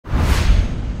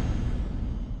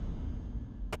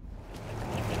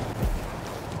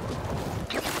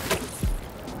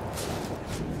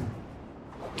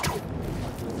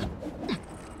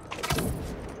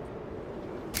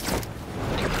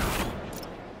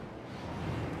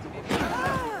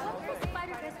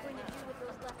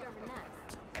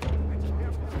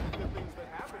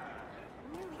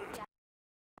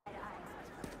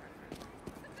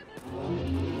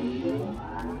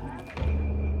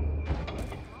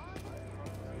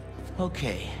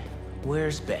Okay,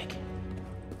 where's Beck?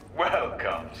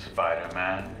 Welcome,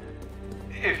 Spider-Man.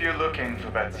 If you're looking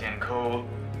for Betsy and Cole,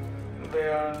 they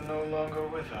are no longer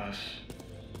with us.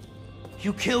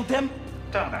 You killed them?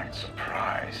 Don't act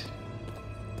surprised.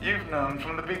 You've known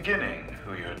from the beginning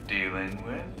who you're dealing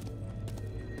with.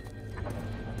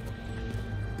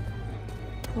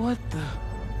 What the...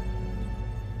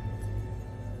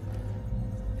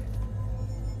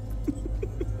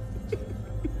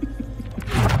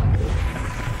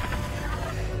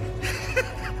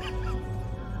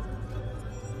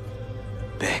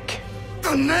 Beck.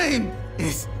 The name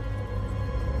is...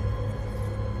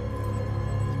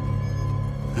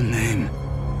 The name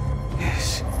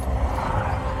is...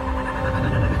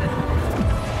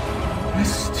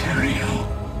 Mysterio.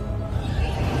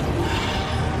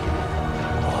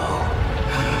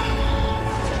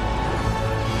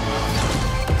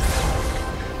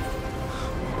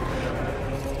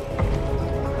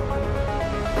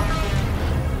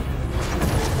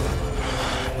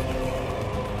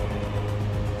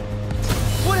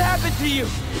 What happened to you?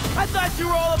 I thought you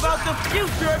were all about the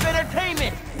future of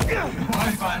entertainment!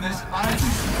 I find this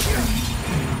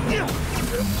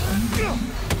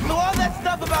So all that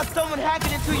stuff about someone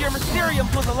hacking into your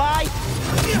Mysteriums was a lie?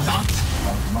 not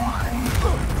a lie.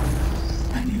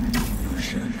 An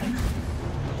illusion.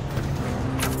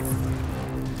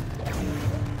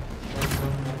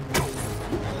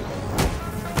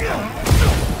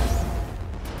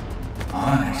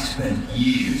 I spent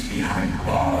years behind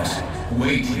bars,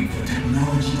 waiting for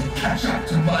technology to catch up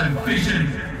to my vision.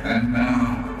 And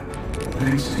now,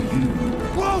 thanks to you,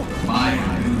 my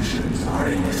illusions are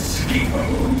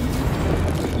inescapable.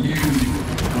 You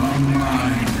are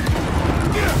mine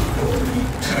for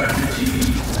eternity.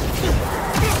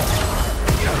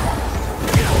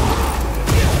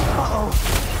 Uh-oh.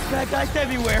 Bad guys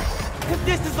everywhere. If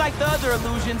this is like the other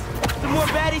illusions, the more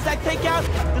baddies I take out,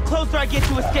 the closer I get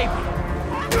to escaping.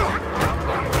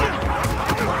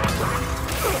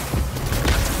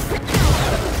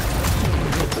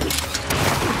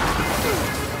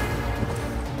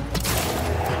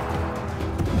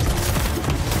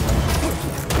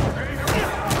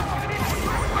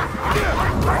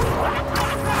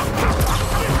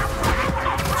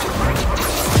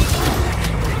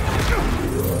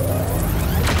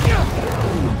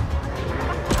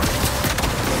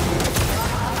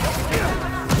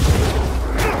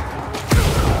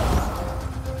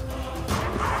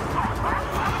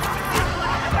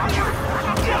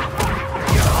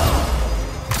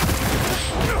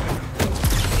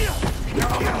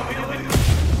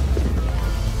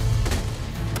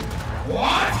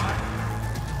 What?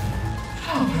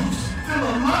 How are you still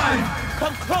alive?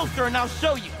 Come closer and I'll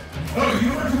show you. Oh,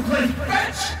 you want to play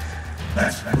fetch?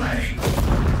 Let's play.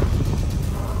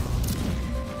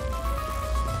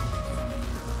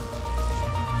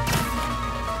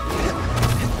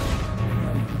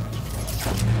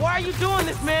 Why are you doing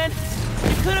this, man?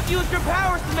 You could have used your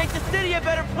powers to make the city a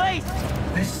better place.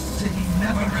 This city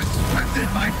never respected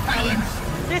my talents.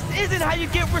 This isn't how you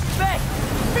get respect.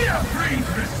 Be afraid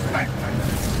to respect me.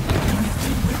 Only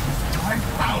with my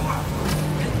power.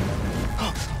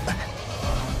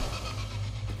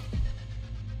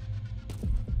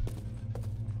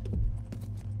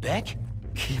 Beck?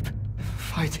 Keep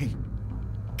fighting.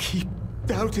 Keep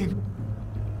doubting.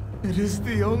 It is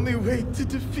the only way to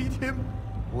defeat him.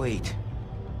 Wait.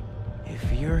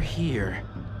 If you're here,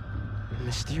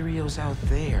 Mysterio's out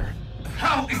there.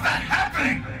 How is that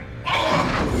happening?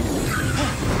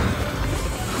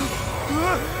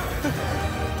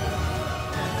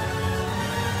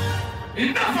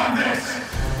 Enough of this!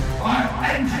 I'll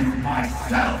end you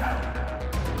myself!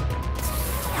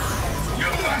 You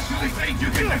actually think you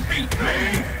can defeat me?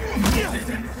 This is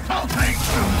insulting!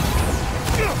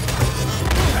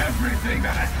 Everything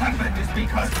that has happened is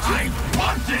because I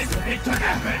wanted it to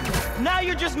happen! Now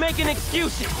you're just making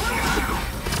excuses.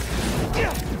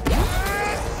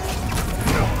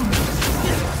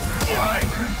 I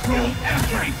control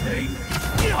everything!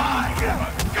 I am a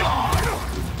god!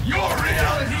 Your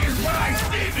reality is what I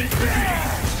deem it to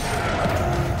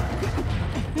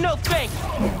be! No thanks.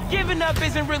 Giving up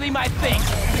isn't really my thing.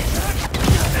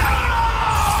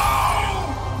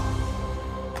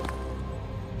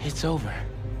 It's over.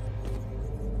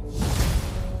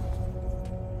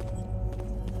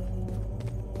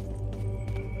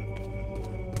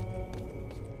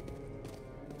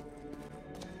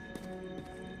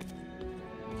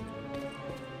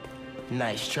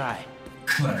 Nice try.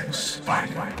 Clever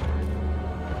spider.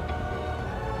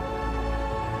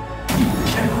 You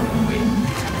cannot win.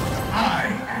 I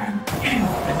am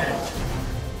infinite.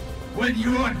 When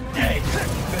you're dead,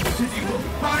 the city will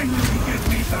finally give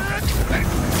me the respect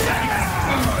I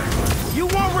deserve! You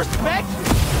want respect?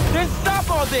 Then stop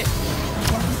all this!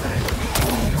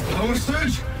 Power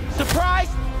surge? Surprise?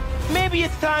 Maybe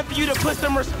it's time for you to put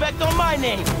some respect on my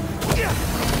name.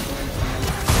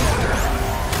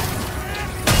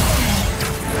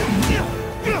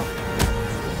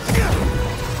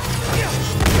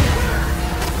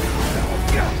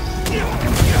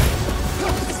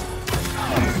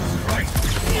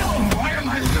 Why am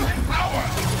I losing power?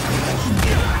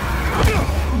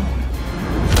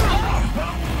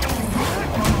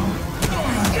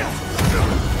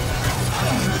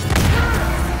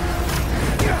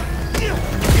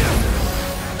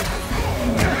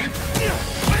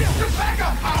 Where's the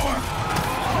backup power?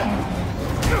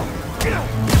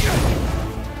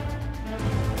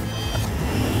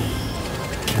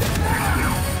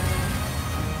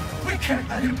 We can't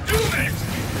let him do this!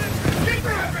 Get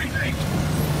through everything!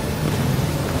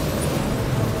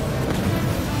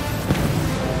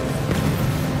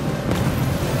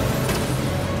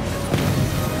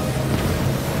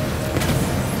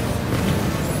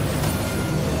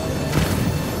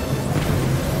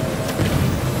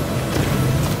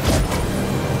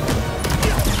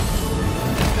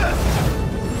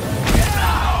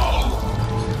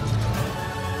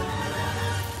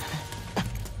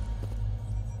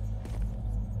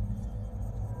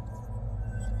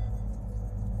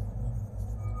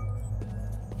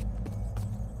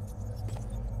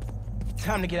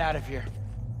 Time to get out of here.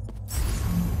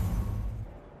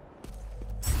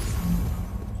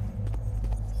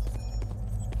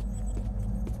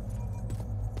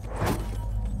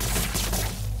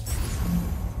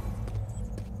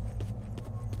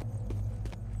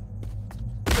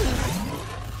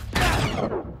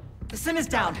 The sim is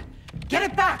down. Get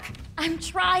it back! I'm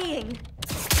trying.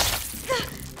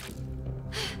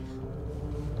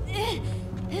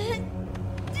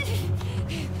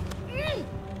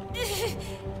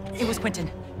 It was Quentin.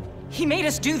 He made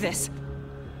us do this.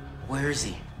 Where is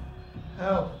he?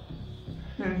 Help.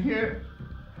 In here.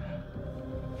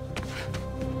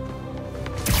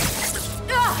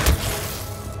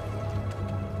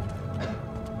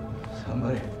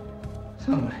 Somebody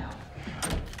help.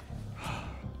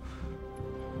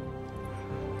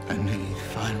 I knew you'd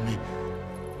find me.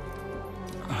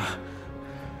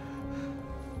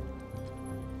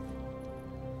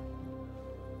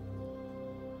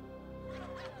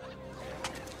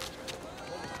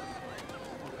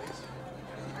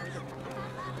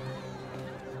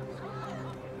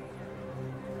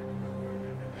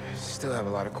 Still have a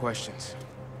lot of questions.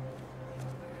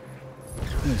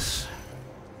 This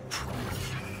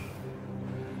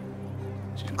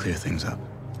should clear things up.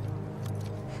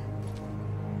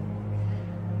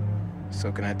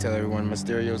 So can I tell everyone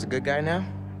Mysterio's a good guy now?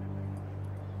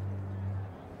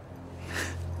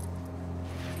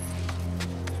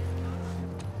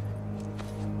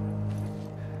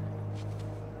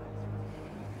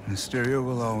 Mysterio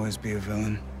will always be a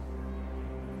villain.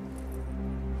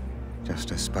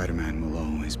 Just as Spider-Man will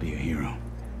always be a hero.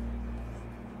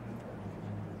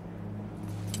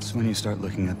 It's when you start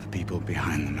looking at the people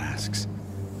behind the masks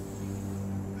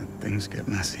that things get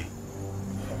messy.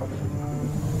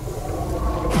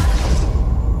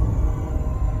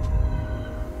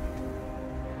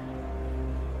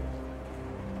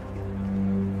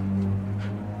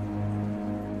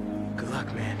 Good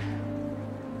luck, man.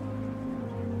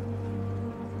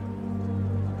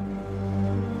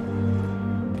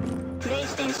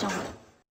 PlayStation